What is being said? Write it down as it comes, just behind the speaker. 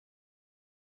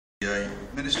A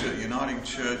minister at Uniting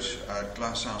Church at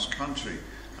Glasshouse Country,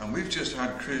 and we've just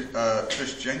had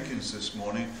Trish Jenkins this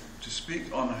morning to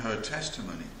speak on her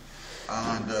testimony,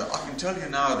 and I can tell you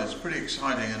now that it's pretty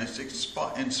exciting and it's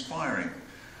inspiring.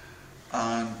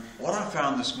 And what I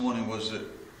found this morning was that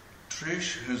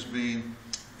Trish has been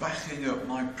backing up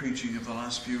my preaching of the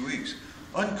last few weeks.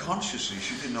 Unconsciously,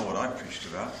 she didn't know what I preached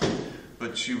about,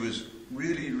 but she was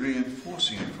really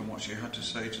reinforcing it from what she had to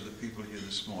say to the people here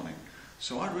this morning.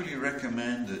 So I really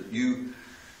recommend that you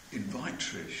invite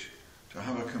Trish to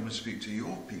have her come and speak to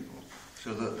your people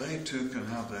so that they too can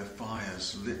have their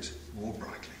fires lit more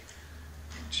brightly.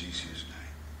 In Jesus'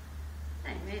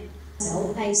 name. Amen.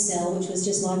 A cell, which was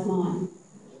just like mine.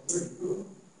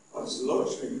 That's a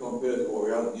luxury compared to what we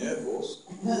had in the Air Force.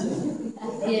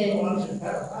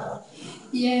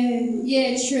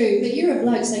 Yeah, true. But you're a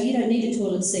bloke, so you don't need a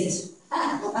toilet seat.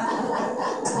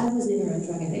 I was never a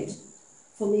drug addict.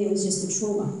 For me, it was just the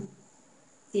trauma,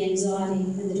 the anxiety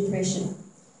and the depression.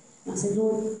 And I said,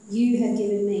 Lord, you have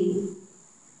given me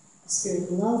a spirit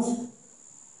of love,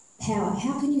 power.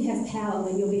 How can you have power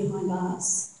when you're behind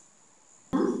bars?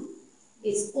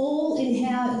 It's all in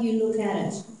how you look at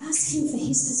it. Ask him for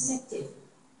his perspective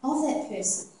of that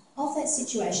person, of that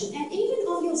situation, and even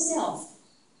of yourself.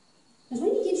 Because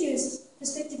when he gives you a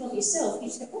perspective of yourself, you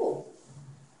just go, oh,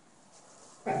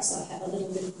 perhaps I have a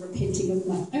little bit of repenting of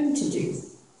my own to do.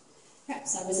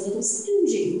 Perhaps I was a little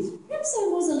stingy. Perhaps I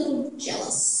was a little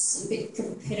jealous, a bit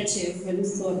competitive, and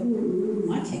thought,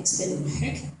 my cake's better than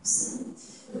her cakes.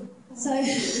 So,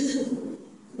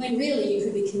 when really you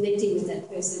could be connecting with that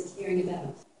person, caring about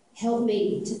it. Help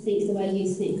me to think the way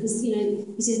you think. Because, he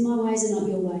says, my ways are not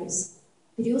your ways.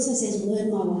 But he also says, learn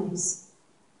my ways.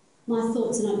 My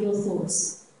thoughts are not your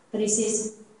thoughts. But he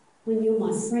says, when you're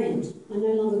my friend, I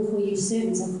no longer call you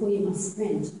servants, I call you my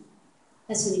friend.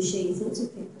 That's when you share your thoughts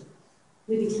with people.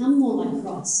 We become more like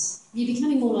Christ. If you're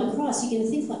becoming more like Christ, you're going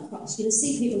to think like Christ. You're going to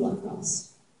see people like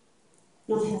Christ,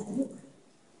 not how they look.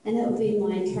 And that would be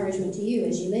my encouragement to you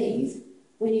as you leave.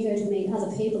 When you go to meet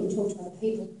other people and talk to other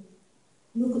people,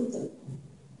 look at them.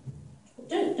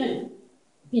 Don't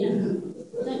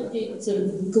do sort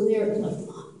of glare at them like,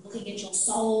 I'm looking at your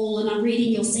soul and I'm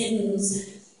reading your sentence.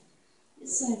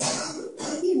 It's like,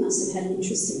 you must have had an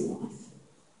interesting life.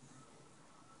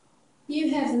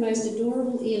 You have the most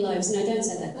adorable earlobes. No, don't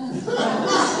say that.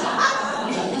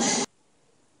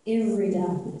 Every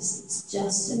darkness, it's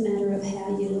just a matter of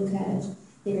how you look at it.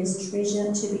 There is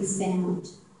treasure to be found.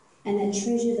 And that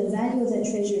treasure, the value of that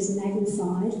treasure is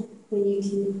magnified when you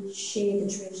can share the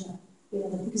treasure with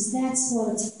others. Because that's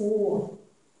what it's for,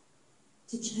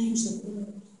 to change the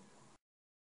world.